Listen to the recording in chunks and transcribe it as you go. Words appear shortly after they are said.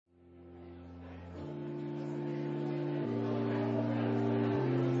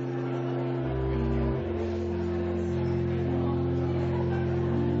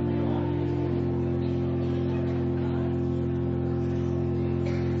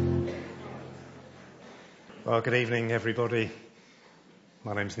Well, good evening, everybody.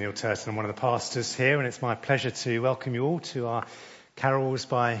 My name's Neil Turton. I'm one of the pastors here, and it's my pleasure to welcome you all to our Carols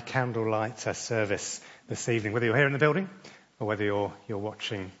by Candlelight service this evening, whether you're here in the building or whether you're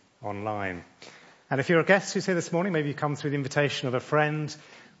watching online. And if you're a guest who's here this morning, maybe you come through the invitation of a friend,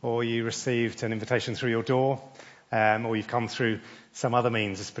 or you received an invitation through your door, or you've come through some other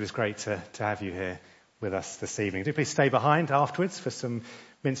means, but it's great to have you here with us this evening. Do please stay behind afterwards for some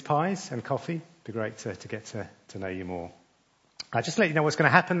mince pies and coffee. It'd be great to get to know you more. Just to let you know what's going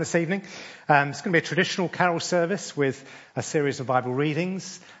to happen this evening. It's going to be a traditional carol service with a series of Bible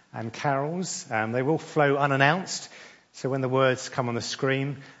readings and carols. They will flow unannounced, so when the words come on the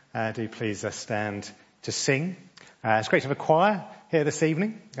screen, do please stand to sing. It's great to have a choir here this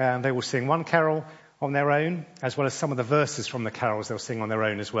evening. They will sing one carol on their own, as well as some of the verses from the carols they'll sing on their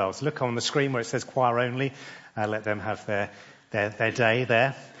own as well. So look on the screen where it says choir only. Let them have their day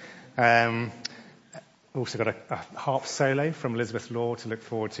there. We've also got a harp solo from Elizabeth Law to look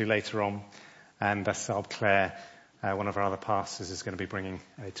forward to later on. And Sarb Clare, one of our other pastors, is going to be bringing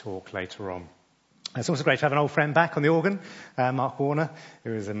a talk later on. It's also great to have an old friend back on the organ, Mark Warner,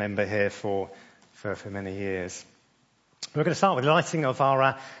 who is a member here for many years. We're going to start with the lighting of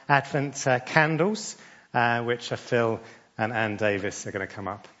our Advent candles, which Phil and Anne Davis are going to come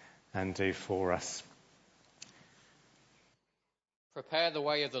up and do for us. Prepare the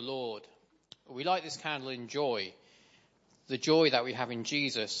way of the Lord. We light this candle in joy, the joy that we have in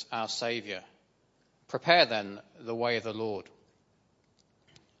Jesus, our Saviour. Prepare then the way of the Lord.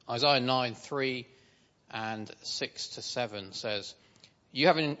 Isaiah 9:3 and 6-7 says, You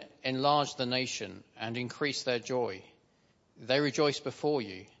have enlarged the nation and increased their joy. They rejoice before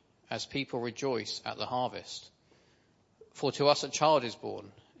you as people rejoice at the harvest. For to us a child is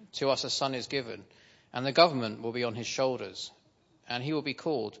born, to us a son is given, and the government will be on his shoulders, and he will be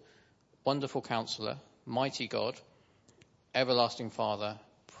called Wonderful Counselor, Mighty God, Everlasting Father,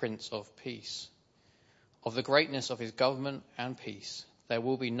 Prince of Peace. Of the greatness of his government and peace there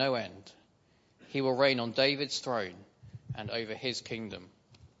will be no end. He will reign on David's throne and over his kingdom,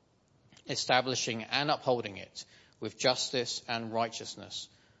 establishing and upholding it with justice and righteousness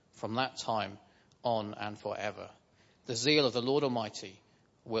from that time on and forever. The zeal of the Lord Almighty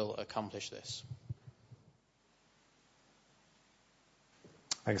will accomplish this.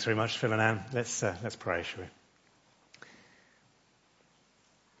 Thanks very much, Phil and Anne. Let's pray, shall we?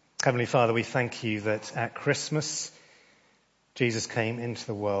 Heavenly Father, we thank you that at Christmas, Jesus came into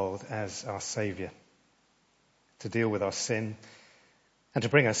the world as our Saviour to deal with our sin and to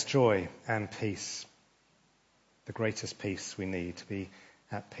bring us joy and peace, the greatest peace we need, to be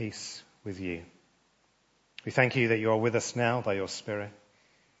at peace with you. We thank you that you are with us now by your Spirit.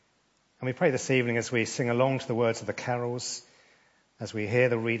 And we pray this evening as we sing along to the words of the carols, as we hear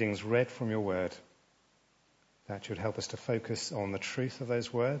the readings read from your word, that you would help us to focus on the truth of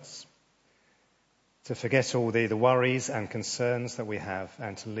those words, to forget all the worries and concerns that we have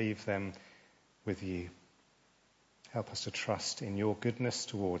and to leave them with you. Help us to trust in your goodness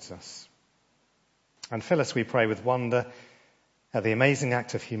towards us. And fill us, we pray, with wonder at the amazing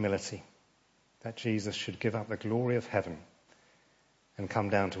act of humility, that Jesus should give up the glory of heaven and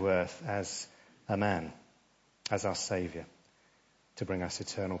come down to earth as a man, as our Saviour, to bring us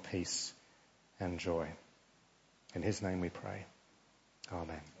eternal peace and joy. In his name we pray.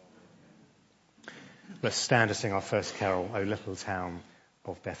 Amen. Let's stand to sing our first carol, O Little Town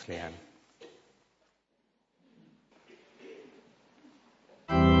of Bethlehem.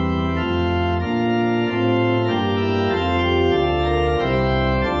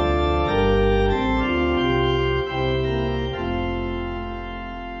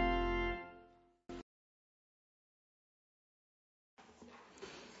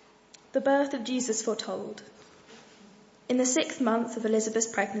 The birth of Jesus foretold. In the 6th month of Elizabeth's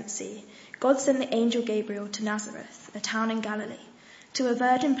pregnancy, God sent the angel Gabriel to Nazareth, a town in Galilee, to a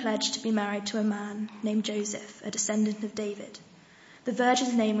virgin pledged to be married to a man named Joseph, a descendant of David. The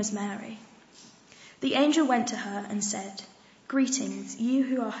virgin's name was Mary. The angel went to her and said, Greetings, you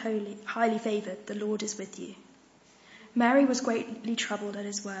who are highly favoured, the Lord is with you. Mary was greatly troubled at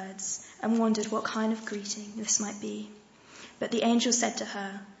his words and wondered what kind of greeting this might be. But the angel said to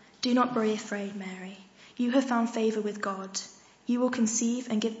her, Do not be afraid, Mary. You have found favour with God. You will conceive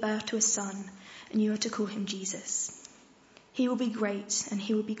and give birth to a son, and you are to call him Jesus. He will be great, and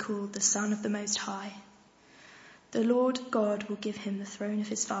he will be called the Son of the Most High. The Lord God will give him the throne of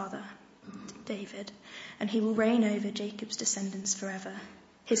his father, David, and he will reign over Jacob's descendants forever.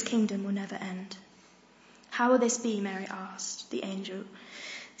 His kingdom will never end. How will this be? Mary asked the angel,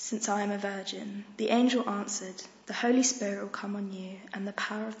 since I am a virgin." The angel answered, "The Holy Spirit will come on you, and the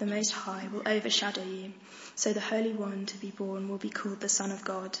power of the Most High will overshadow you. So the Holy One to be born will be called the Son of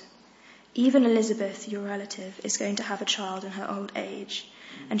God. Even Elizabeth, your relative, is going to have a child in her old age,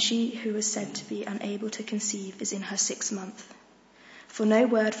 and she who was said to be unable to conceive is in her 6th month. For no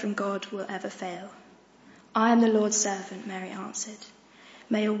word from God will ever fail." "I am the Lord's servant," Mary answered.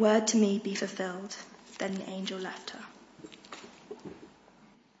 "May your word to me be fulfilled." Then the angel left her.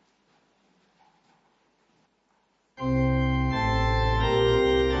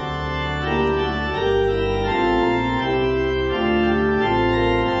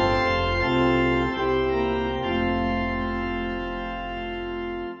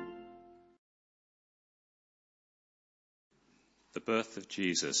 The birth of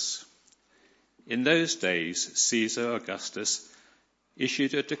Jesus. In those days, Caesar Augustus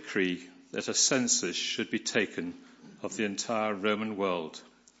issued a decree that a census should be taken of the entire Roman world.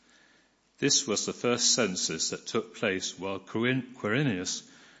 This was the first census that took place while Quirinius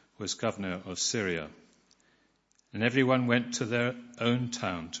was governor of Syria, and everyone went to their own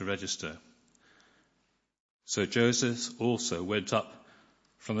town to register. So Joseph also went up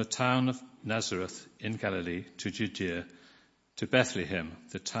from the town of Nazareth in Galilee to Judea, to Bethlehem,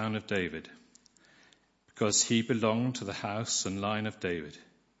 the town of David, because he belonged to the house and line of David.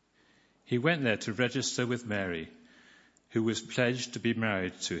 He went there to register with Mary, who was pledged to be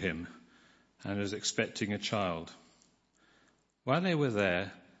married to him and was expecting a child. While they were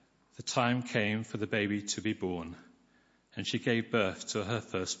there, the time came for the baby to be born, and she gave birth to her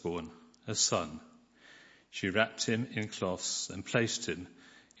firstborn, a son. She wrapped him in cloths and placed him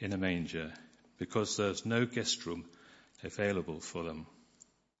in a manger, because there was no guest room available for them.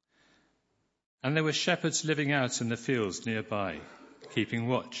 And there were shepherds living out in the fields nearby, keeping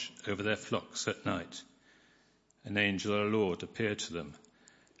watch over their flocks at night. An angel of the Lord appeared to them,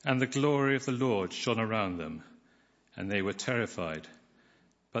 and the glory of the Lord shone around them, and they were terrified.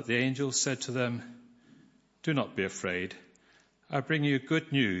 But the angel said to them, "Do not be afraid. I bring you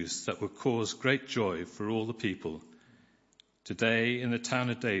good news that will cause great joy for all the people. Today in the town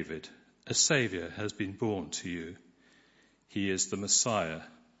of David, a Saviour has been born to you. He is the Messiah,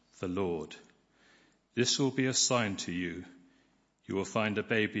 the Lord. This will be a sign to you. You will find a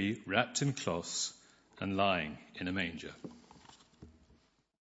baby wrapped in cloths and lying in a manger."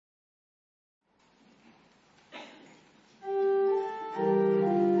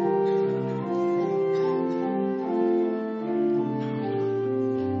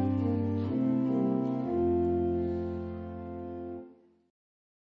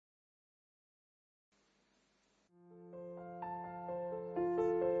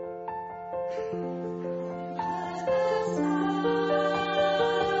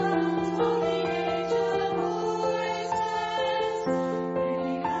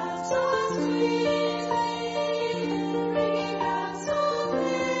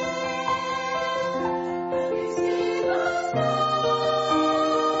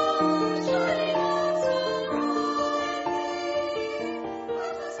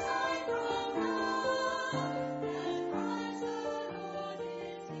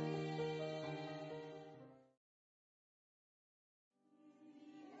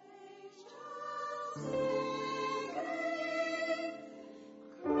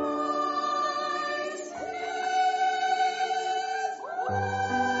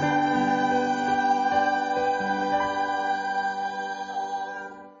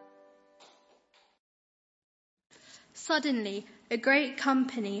 Suddenly, a great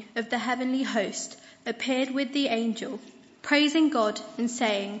company of the heavenly host appeared with the angel, praising God and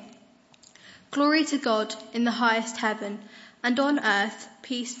saying, "Glory to God in the highest heaven, and on earth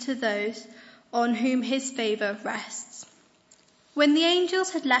peace to those on whom his favour rests." When the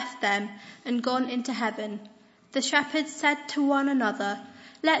angels had left them and gone into heaven, the shepherds said to one another,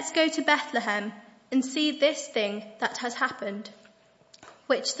 "Let's go to Bethlehem and see this thing that has happened,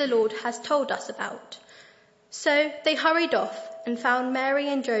 which the Lord has told us about." So they hurried off and found Mary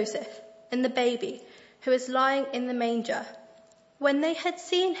and Joseph and the baby, who was lying in the manger. When they had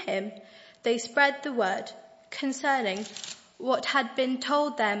seen him, they spread the word concerning what had been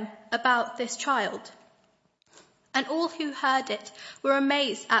told them about this child. And all who heard it were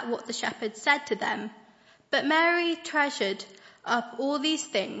amazed at what the shepherds said to them. But Mary treasured up all these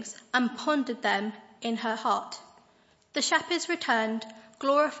things and pondered them in her heart. The shepherds returned,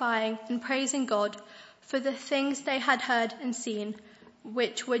 glorifying and praising God for the things they had heard and seen,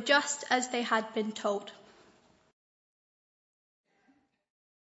 which were just as they had been told.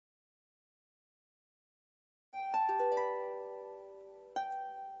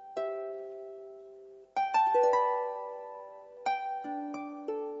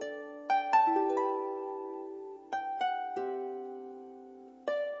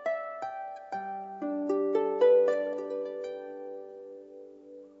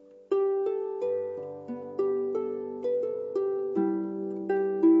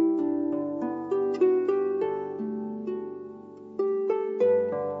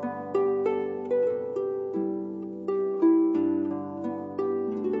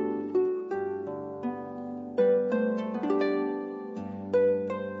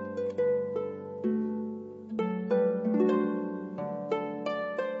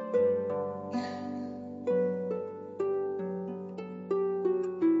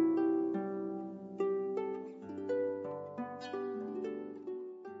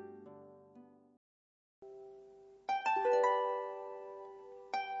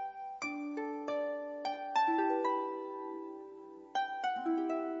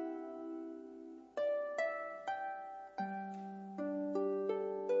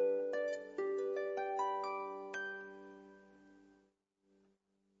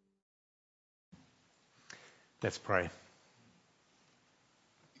 Let's pray.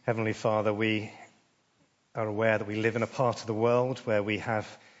 Heavenly Father, we are aware that we live in a part of the world where we have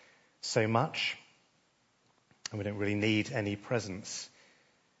so much and we don't really need any presents.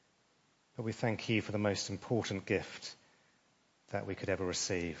 But we thank you for the most important gift that we could ever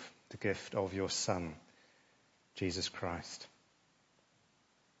receive, the gift of your Son, Jesus Christ.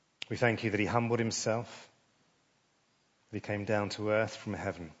 We thank you that he humbled himself, that he came down to earth from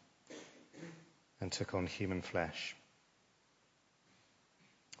heaven and took on human flesh.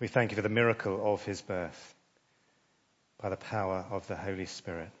 We thank you for the miracle of his birth by the power of the Holy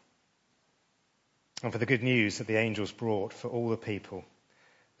Spirit, and for the good news that the angels brought for all the people,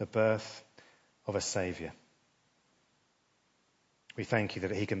 the birth of a Saviour. We thank you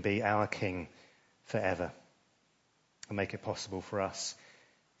that he can be our King forever and make it possible for us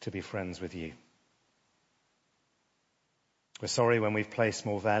to be friends with you. We're sorry when we've placed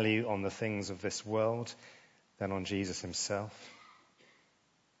more value on the things of this world than on Jesus himself.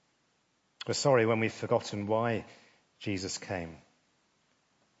 We're sorry when we've forgotten why Jesus came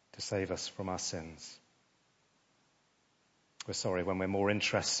to save us from our sins. We're sorry when we're more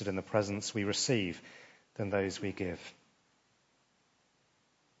interested in the presents we receive than those we give.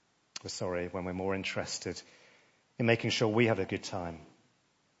 We're sorry when we're more interested in making sure we have a good time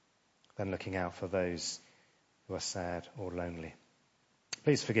than looking out for those who are sad or lonely.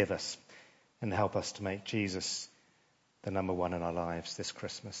 Please forgive us and help us to make Jesus the number one in our lives this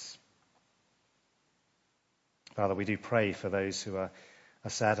Christmas. Father, we do pray for those who are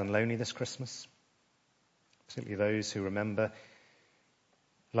sad and lonely this Christmas, particularly those who remember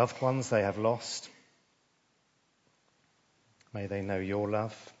loved ones they have lost. May they know your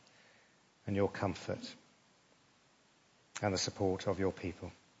love and your comfort and the support of your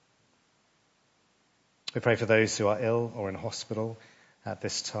people. We pray for those who are ill or in hospital at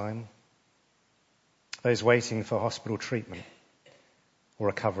this time, those waiting for hospital treatment or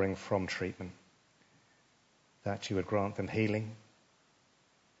recovering from treatment, that you would grant them healing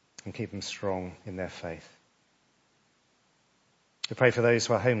and keep them strong in their faith. We pray for those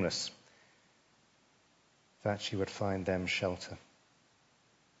who are homeless, that you would find them shelter.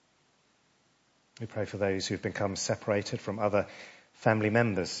 We pray for those who've become separated from other family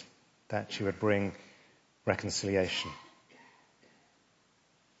members, that you would bring reconciliation.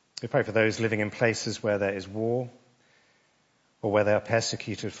 We pray for those living in places where there is war or where they are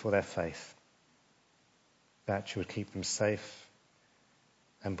persecuted for their faith, that you would keep them safe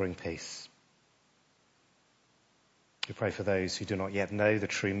and bring peace. We pray for those who do not yet know the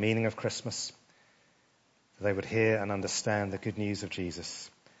true meaning of Christmas, that they would hear and understand the good news of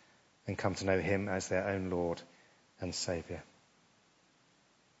Jesus and come to know him as their own Lord and Saviour.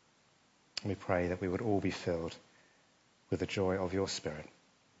 And we pray that we would all be filled with the joy of your Spirit.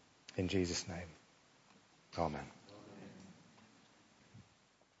 In Jesus' name, amen.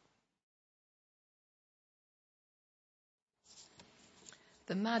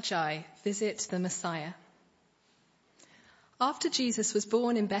 The Magi visit the Messiah. After Jesus was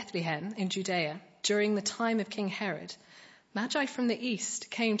born in Bethlehem in Judea during the time of King Herod, Magi from the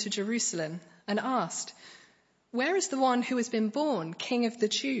east came to Jerusalem and asked, "Where is the one who has been born, King of the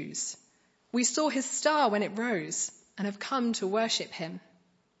Jews? We saw his star when it rose and have come to worship him."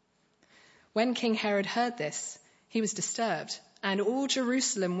 When King Herod heard this, he was disturbed, and all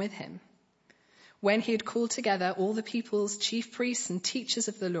Jerusalem with him. When he had called together all the people's chief priests and teachers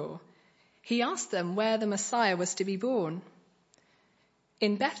of the law, he asked them where the Messiah was to be born.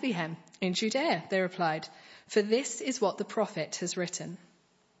 "In Bethlehem, in Judea," they replied, "for this is what the prophet has written.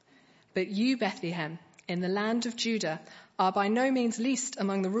 But you, Bethlehem, in the land of Judah, are by no means least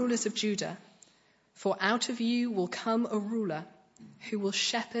among the rulers of Judah, for out of you will come a ruler who will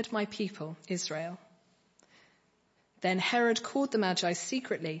shepherd my people, Israel." Then Herod called the Magi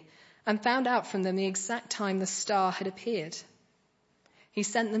secretly and found out from them the exact time the star had appeared. He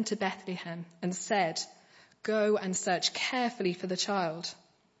sent them to Bethlehem and said, "Go and search carefully for the child.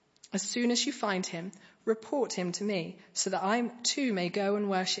 As soon as you find him, report him to me, so that I too may go and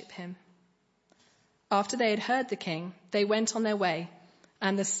worship him." After they had heard the king, they went on their way,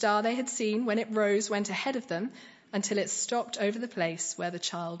 and the star they had seen when it rose went ahead of them until it stopped over the place where the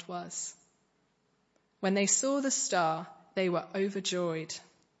child was. When they saw the star, they were overjoyed.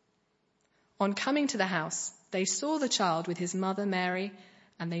 On coming to the house, they saw the child with his mother Mary,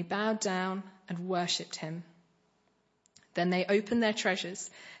 and they bowed down and worshipped him. Then they opened their treasures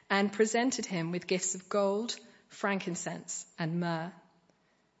and presented him with gifts of gold, frankincense, and myrrh.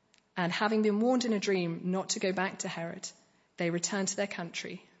 And having been warned in a dream not to go back to Herod, they returned to their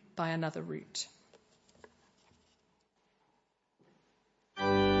country by another route.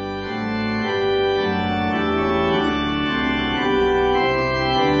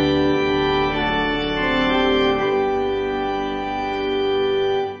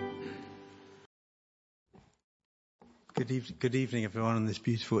 Good evening, everyone, on this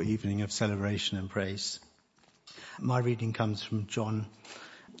beautiful evening of celebration and praise. My reading comes from John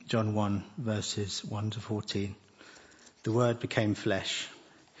 1, verses 1 to 14. The Word became flesh.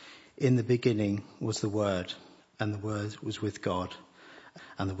 In the beginning was the Word, and the Word was with God,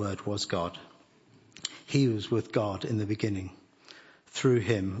 and the Word was God. He was with God in the beginning. Through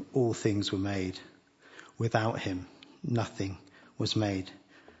him all things were made. Without him nothing was made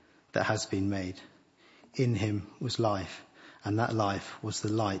that has been made. In him was life, and that life was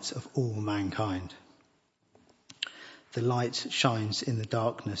the light of all mankind. The light shines in the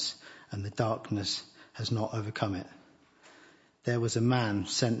darkness, and the darkness has not overcome it. There was a man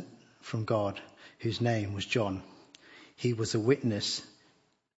sent from God whose name was John. He was a witness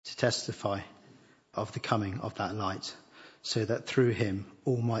to testify of the coming of that light, so that through him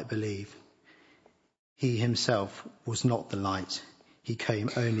all might believe. He himself was not the light. He came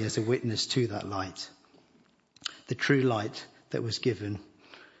only as a witness to that light. The true light that was given,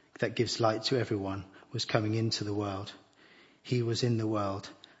 that gives light to everyone, was coming into the world. He was in the world,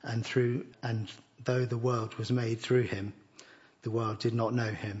 and though the world was made through him, the world did not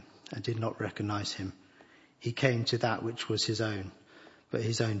know him and did not recognize him. He came to that which was his own, but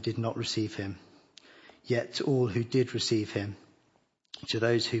his own did not receive him. Yet to all who did receive him, to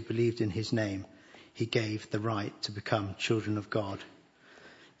those who believed in his name, he gave the right to become children of God.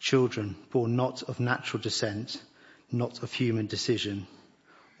 Children born not of natural descent, not of human decision,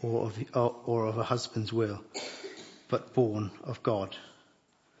 or of a husband's will, but born of God.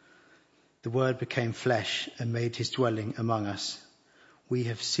 The Word became flesh and made his dwelling among us. We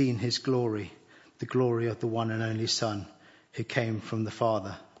have seen his glory, the glory of the one and only Son, who came from the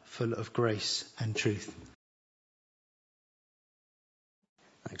Father, full of grace and truth.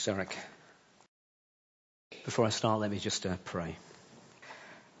 Thanks, Eric. Before I start, let me just pray.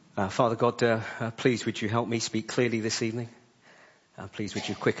 Father God, please would you help me speak clearly this evening? Please would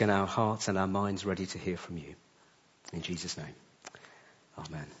you quicken our hearts and our minds ready to hear from you. In Jesus' name,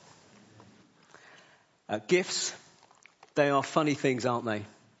 amen. Gifts, they are funny things, aren't they?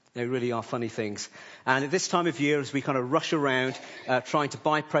 They really are funny things. And at this time of year, as we kind of rush around trying to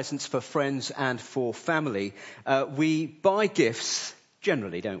buy presents for friends and for family, we buy gifts,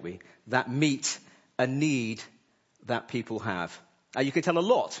 generally, don't we, that meet a need that people have. You can tell a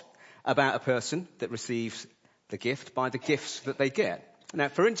lot about a person that receives the gift by the gifts that they get. Now,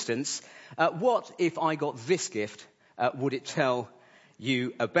 for instance, what if I got this gift, would it tell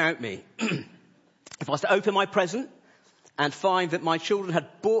you about me? If I was to open my present and find that my children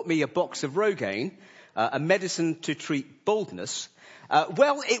had bought me a box of Rogaine, a medicine to treat baldness,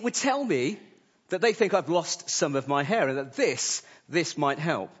 well, it would tell me that they think I've lost some of my hair and that this might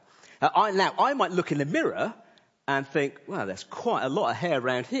help. I might look in the mirror and think, well, there's quite a lot of hair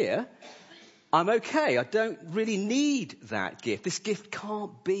around here. I'm okay. I don't really need that gift. This gift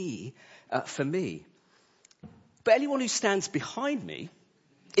can't be for me. But anyone who stands behind me,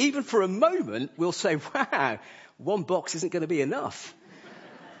 even for a moment, will say, wow, one box isn't going to be enough.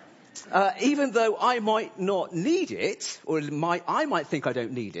 Even though I might not need it, or I might think I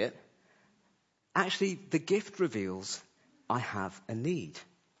don't need it, actually the gift reveals I have a need.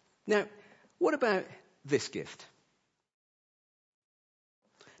 Now, what about this gift?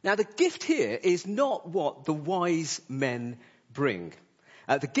 Now, the gift here is not what the wise men bring.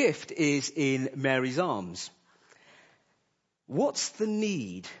 The gift is in Mary's arms. What's the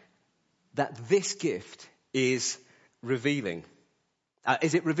need that this gift is revealing?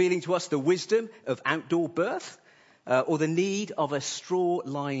 Is it revealing to us the wisdom of outdoor birth? Or the need of a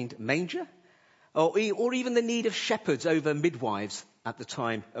straw-lined manger? Or even the need of shepherds over midwives at the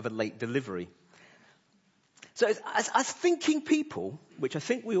time of a late delivery? So as thinking people, which I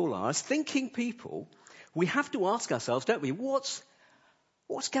think we all are, as thinking people, we have to ask ourselves, don't we, what's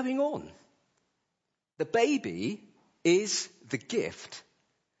going on? The baby is the gift.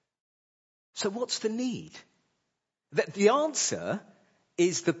 So what's the need? The answer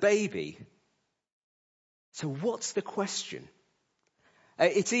is the baby. So what's the question?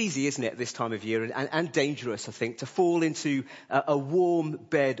 It's easy, isn't it, this time of year, and dangerous, I think, to fall into a warm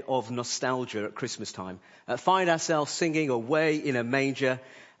bed of nostalgia at Christmas time. Find ourselves singing Away in a Manger,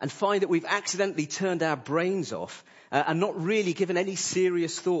 and find that we've accidentally turned our brains off and not really given any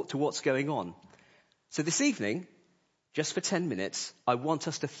serious thought to what's going on. So this evening, just for 10 minutes, I want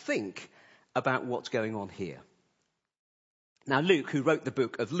us to think about what's going on here. Now, Luke, who wrote the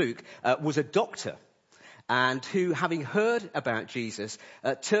book of Luke, was a doctor, and who, having heard about Jesus,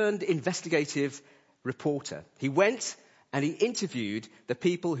 turned investigative reporter. He went and he interviewed the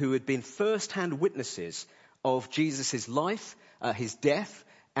people who had been first-hand witnesses of Jesus' life, his death,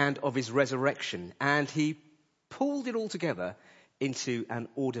 and of his resurrection. And he pulled it all together into an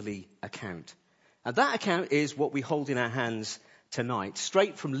orderly account. And that account is what we hold in our hands tonight,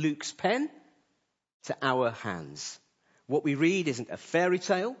 straight from Luke's pen to our hands. What we read isn't a fairy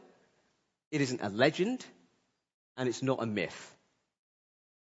tale, it isn't a legend, and it's not a myth.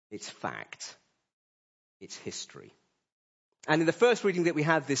 It's fact. It's history. And in the first reading that we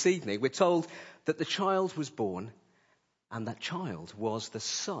had this evening, we're told that the child was born, and that child was the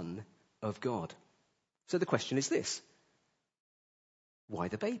Son of God. So the question is this: why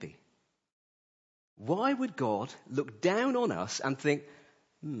the baby? Why would God look down on us and think,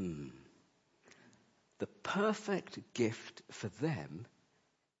 the perfect gift for them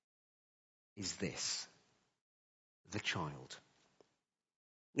is this, the child?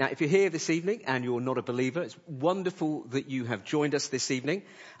 Now, if you're here this evening and you're not a believer, it's wonderful that you have joined us this evening.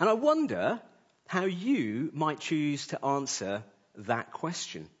 And I wonder how you might choose to answer that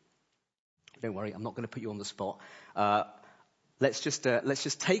question. Don't worry, I'm not going to put you on the spot. Let's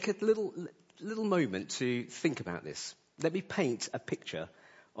just take a little moment to think about this. Let me paint a picture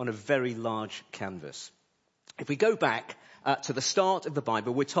on a very large canvas. If we go back to the start of the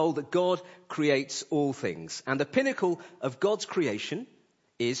Bible, we're told that God creates all things. And the pinnacle of God's creation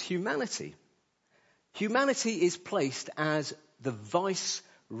is humanity. Humanity is placed as the vice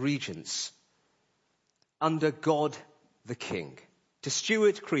regents under God the King to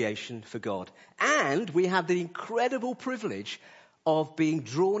steward creation for God. And we have the incredible privilege of being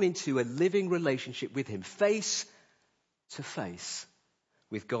drawn into a living relationship with him, face to face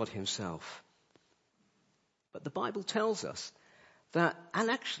with God himself. But the Bible tells us that, and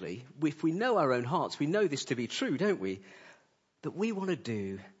actually, if we know our own hearts, we know this to be true, don't we? That we want to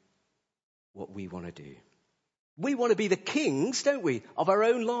do what we want to do. We want to be the kings, don't we, of our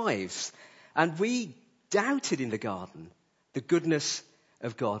own lives. And we doubted in the garden the goodness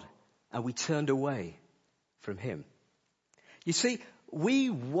of God, and we turned away from him. You see,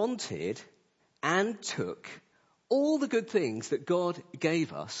 we wanted and took all the good things that God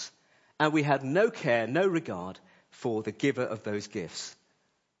gave us, and we had no care, no regard for the giver of those gifts.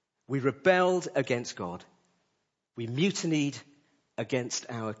 We rebelled against God. We mutinied against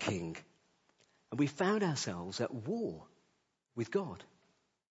our King. And we found ourselves at war with God.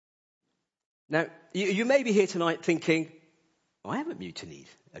 Now, you may be here tonight thinking, I haven't mutinied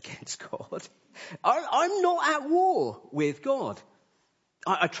against God. I'm not at war with God.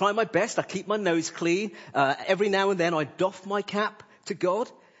 I try my best. I keep my nose clean. Every now and then I doff my cap to God.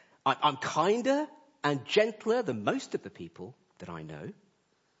 I'm kinder and gentler than most of the people that I know.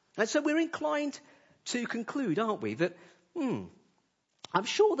 And so we're inclined to conclude, aren't we, that, I'm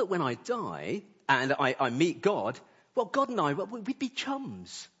sure that when I die and I meet God, well, God and I, we'd be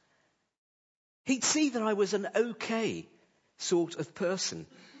chums. He'd see that I was an okay sort of person.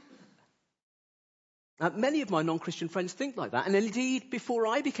 Many of my non-Christian friends think like that. And indeed, before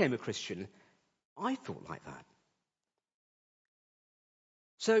I became a Christian, I thought like that.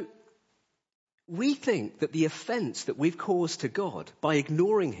 So we think that the offence that we've caused to God by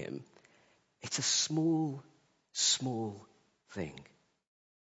ignoring him, it's a small, small thing.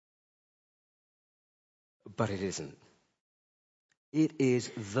 But it isn't. It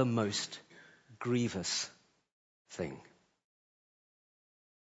is the most grievous thing.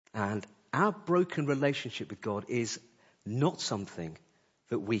 And our broken relationship with God is not something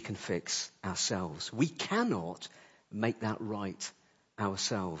that we can fix ourselves. We cannot make that right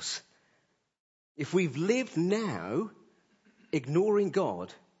ourselves. If we've lived now ignoring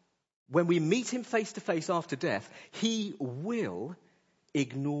God, when we meet him face to face after death, he will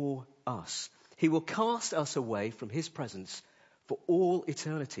ignore us. He will cast us away from his presence for all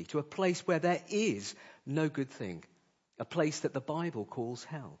eternity to a place where there is no good thing, a place that the Bible calls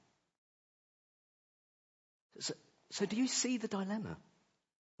hell. So do you see the dilemma?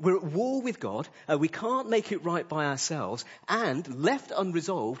 We're at war with God, we can't make it right by ourselves, and left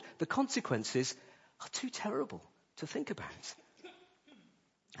unresolved, the consequences are too terrible to think about.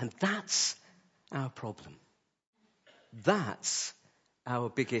 And that's our problem. That's our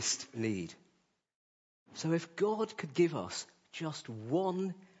biggest need. So if God could give us just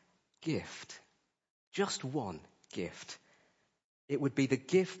one gift, it would be the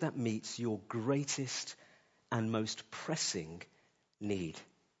gift that meets your greatest and most pressing need.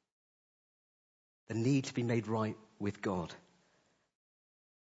 The need to be made right with God.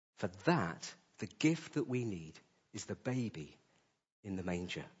 For that, the gift that we need is the baby in the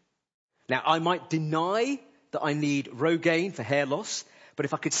manger. Now, I might deny that I need Rogaine for hair loss, but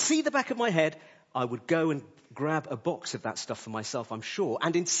if I could see the back of my head, I would go and grab a box of that stuff for myself, I'm sure.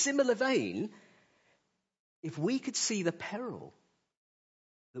 And in similar vein, if we could see the peril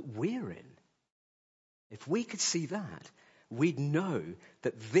that we're in, If we could see that, we'd know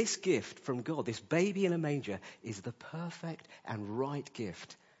that this gift from God, this baby in a manger, is the perfect and right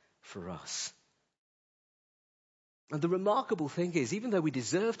gift for us. And the remarkable thing is, even though we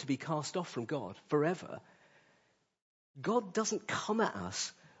deserve to be cast off from God forever, God doesn't come at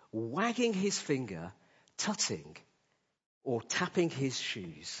us wagging his finger, tutting, or tapping his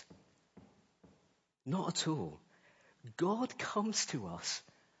shoes. Not at all. God comes to us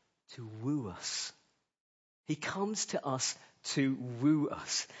to woo us. He comes to us to woo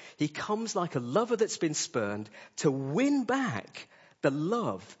us. He comes like a lover that's been spurned to win back the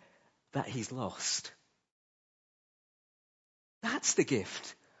love that he's lost. That's the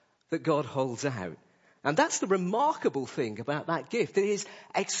gift that God holds out. And that's the remarkable thing about that gift. It is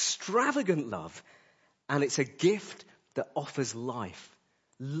extravagant love. And it's a gift that offers life.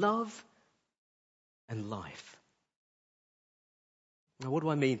 Love and life. Now, what do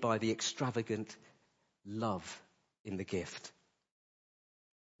I mean by the extravagant love in the gift?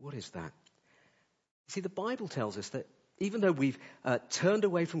 What is that? You see, the Bible tells us that even though we've turned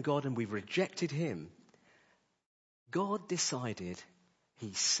away from God and we've rejected him, God decided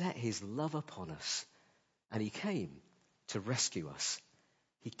he set his love upon us and he came to rescue us.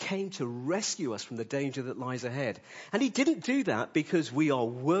 He came to rescue us from the danger that lies ahead. And he didn't do that because we are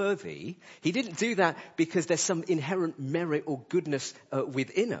worthy. He didn't do that because there's some inherent merit or goodness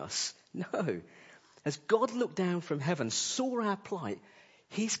within us. No. As God looked down from heaven, saw our plight,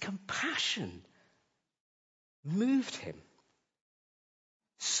 his compassion moved him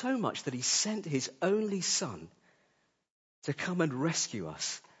so much that he sent his only son to come and rescue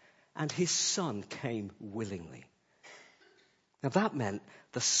us. And his son came willingly. Now that meant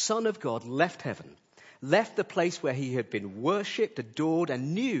the Son of God left heaven, left the place where he had been worshipped, adored,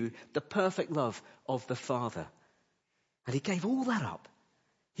 and knew the perfect love of the Father. And he gave all that up.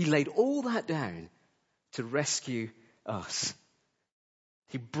 He laid all that down to rescue us.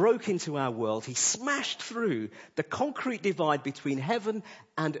 He broke into our world. He smashed through the concrete divide between heaven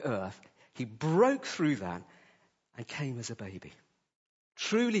and earth. He broke through that and came as a baby.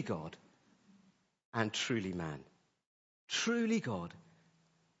 Truly God and truly man. Truly God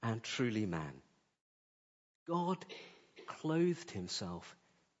and truly man. God clothed himself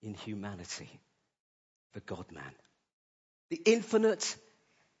in humanity, the God-man. The infinite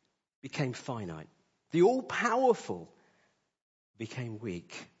became finite. The all-powerful became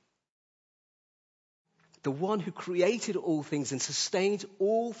weak. The one who created all things and sustained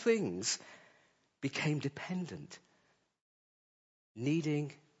all things became dependent,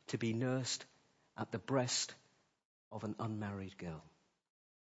 needing to be nursed at the breast of an unmarried girl.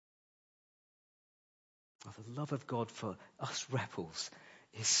 Oh, the love of God for us rebels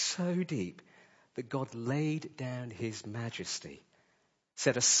is so deep that God laid down his majesty,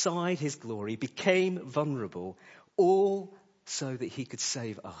 set aside his glory, became vulnerable, all so that he could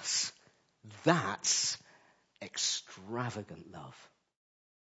save us. That's extravagant love.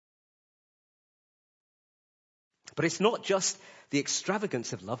 But it's not just the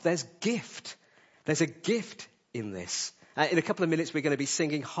extravagance of love, there's gift. There's a gift in this. In a couple of minutes, we're going to be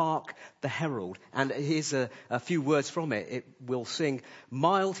singing Hark the Herald. And here's a few words from it. It will sing,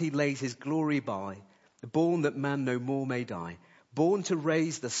 mild he lays his glory by, born that man no more may die, born to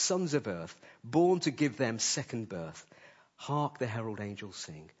raise the sons of earth, born to give them second birth. Hark the herald angels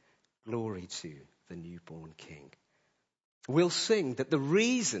sing, glory to the newborn King. We'll sing that the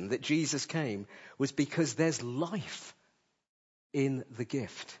reason that Jesus came was because there's life in the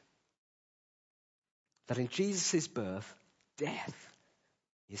gift. That in Jesus' birth, death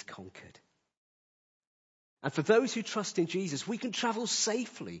is conquered. And for those who trust in Jesus, we can travel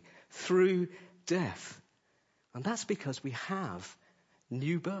safely through death. And that's because we have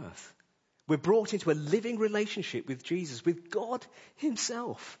new birth. We're brought into a living relationship with Jesus, with God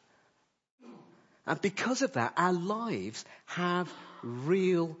himself. And because of that, our lives have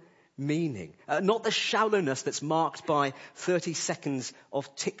real meaning. Not the shallowness that's marked by 30 seconds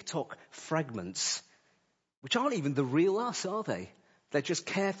of TikTok fragments, which aren't even the real us, are they? They're just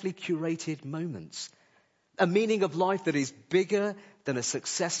carefully curated moments. A meaning of life that is bigger than a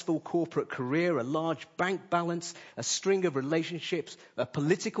successful corporate career, a large bank balance, a string of relationships, a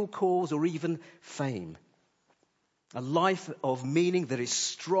political cause, or even fame. A life of meaning that is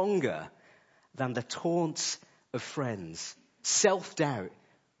stronger than the taunts of friends, self-doubt,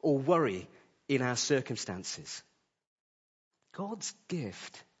 or worry in our circumstances. God's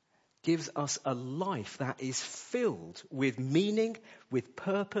gift gives us a life that is filled with meaning, with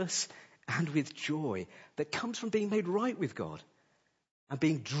purpose, and with joy that comes from being made right with God and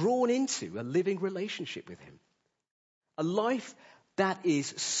being drawn into a living relationship with him. A life that is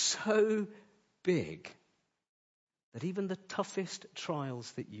so big that even the toughest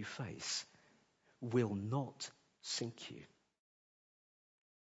trials that you face will not sink you.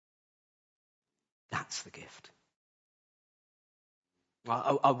 That's the gift.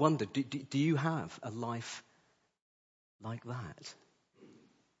 I wonder, do you have a life like that?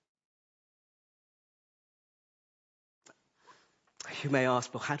 You may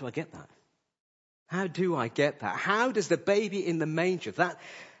ask, well, how do I get that? How do I get that? How does the baby in the manger,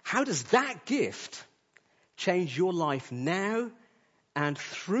 how does that gift change your life now and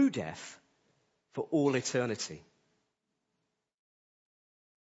through death for all eternity?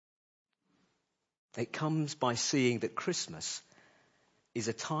 It comes by seeing that Christmas is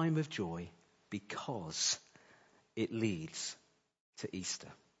a time of joy because it leads to Easter.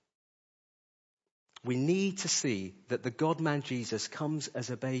 We need to see that the God-man Jesus comes as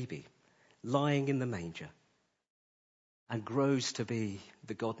a baby, lying in the manger, and grows to be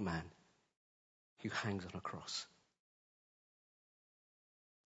the God-man who hangs on a cross.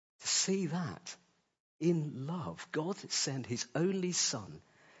 To see that in love, God sent his only Son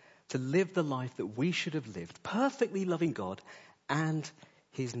to live the life that we should have lived, perfectly loving God and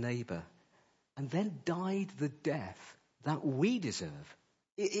his neighbour, and then died the death that we deserve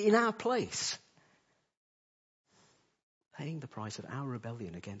in our place, paying the price of our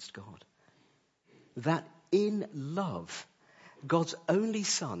rebellion against God. That in love, God's only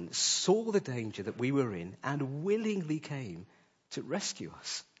Son saw the danger that we were in and willingly came to rescue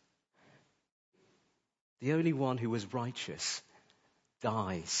us. The only one who was righteous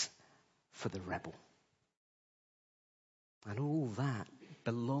dies for the rebel. And all that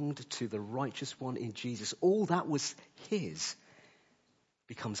belonged to the righteous one in Jesus. All that was his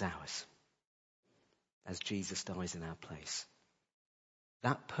becomes ours as Jesus dies in our place.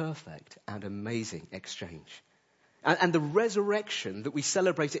 That perfect and amazing exchange. And the resurrection that we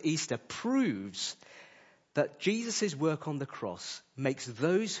celebrate at Easter proves that Jesus' work on the cross makes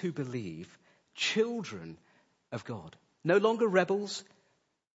those who believe children of God. No longer rebels,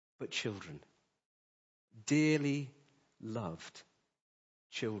 but children. Dearly loved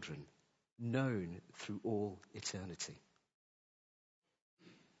children, known through all eternity.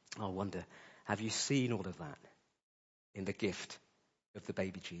 I wonder, have you seen all of that in the gift of the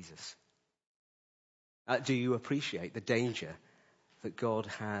baby Jesus? Do you appreciate the danger that God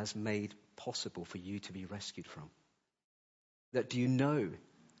has made possible for you to be rescued from? Do you know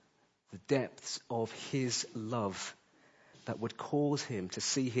the depths of his love that would cause him to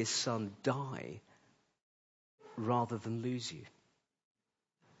see his Son die rather than lose you?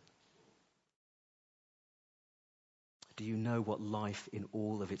 Do you know what life in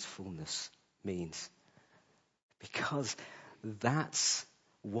all of its fullness means? Because that's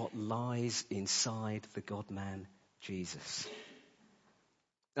what lies inside the God-man Jesus.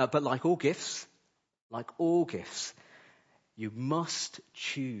 But like all gifts, you must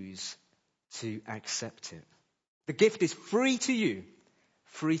choose to accept it. The gift is free to you,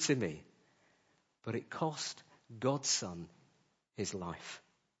 free to me, but it cost God's Son his life.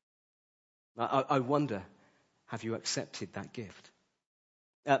 I wonder, have you accepted that gift?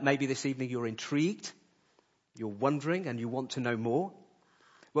 Maybe this evening you're intrigued, you're wondering, and you want to know more.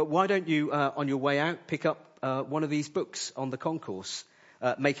 Well, why don't you, on your way out, pick up one of these books on the concourse,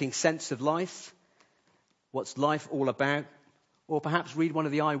 Making Sense of Life, What's Life All About? Or perhaps read one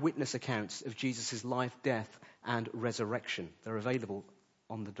of the eyewitness accounts of Jesus' life, death, and resurrection. They're available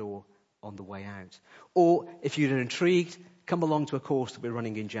on the door on the way out. Or, if you're intrigued, come along to a course that we're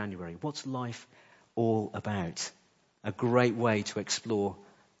running in January. What's life all about? A great way to explore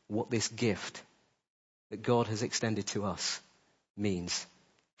what this gift that God has extended to us means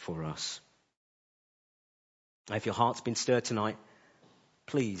for us. If your heart's been stirred tonight,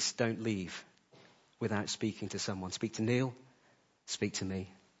 please don't leave without speaking to someone. Speak to Neil, speak to me.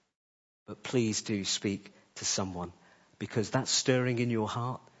 But please do speak to someone, because that stirring in your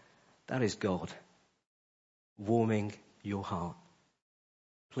heart, that is God warming your heart.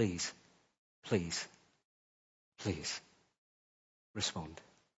 Please, please, please respond.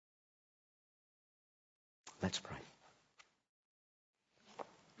 Let's pray.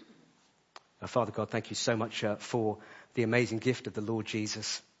 Father God, thank you so much for the amazing gift of the Lord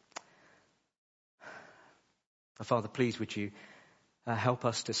Jesus. Father, please would you help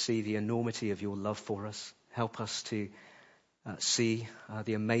us to see the enormity of your love for us. Help us to see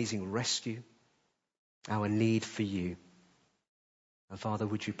the amazing rescue, our need for you. And Father,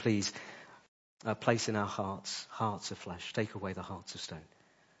 would you please place in our hearts of flesh, take away the hearts of stone.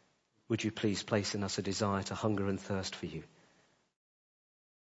 Would you please place in us a desire to hunger and thirst for you?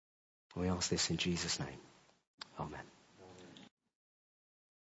 We ask this in Jesus' name. Amen.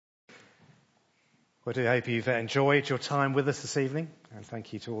 Well, I do hope you've enjoyed your time with us this evening, and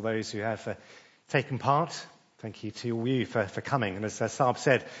thank you to all those who have taken part. Thank you to all you for coming. And as Saab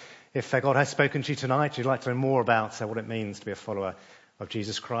said, if God has spoken to you tonight, you'd like to know more about what it means to be a follower of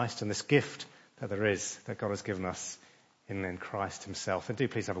Jesus Christ and this gift that there is, that God has given us in Christ himself, then do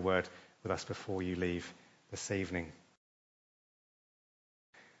please have a word with us before you leave this evening.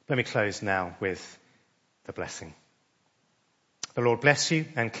 Let me close now with the blessing. The Lord bless you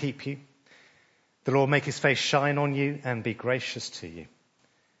and keep you. The Lord make his face shine on you and be gracious to you.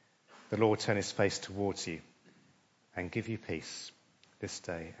 The Lord turn his face towards you and give you peace this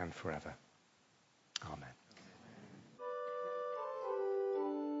day and forever. Amen.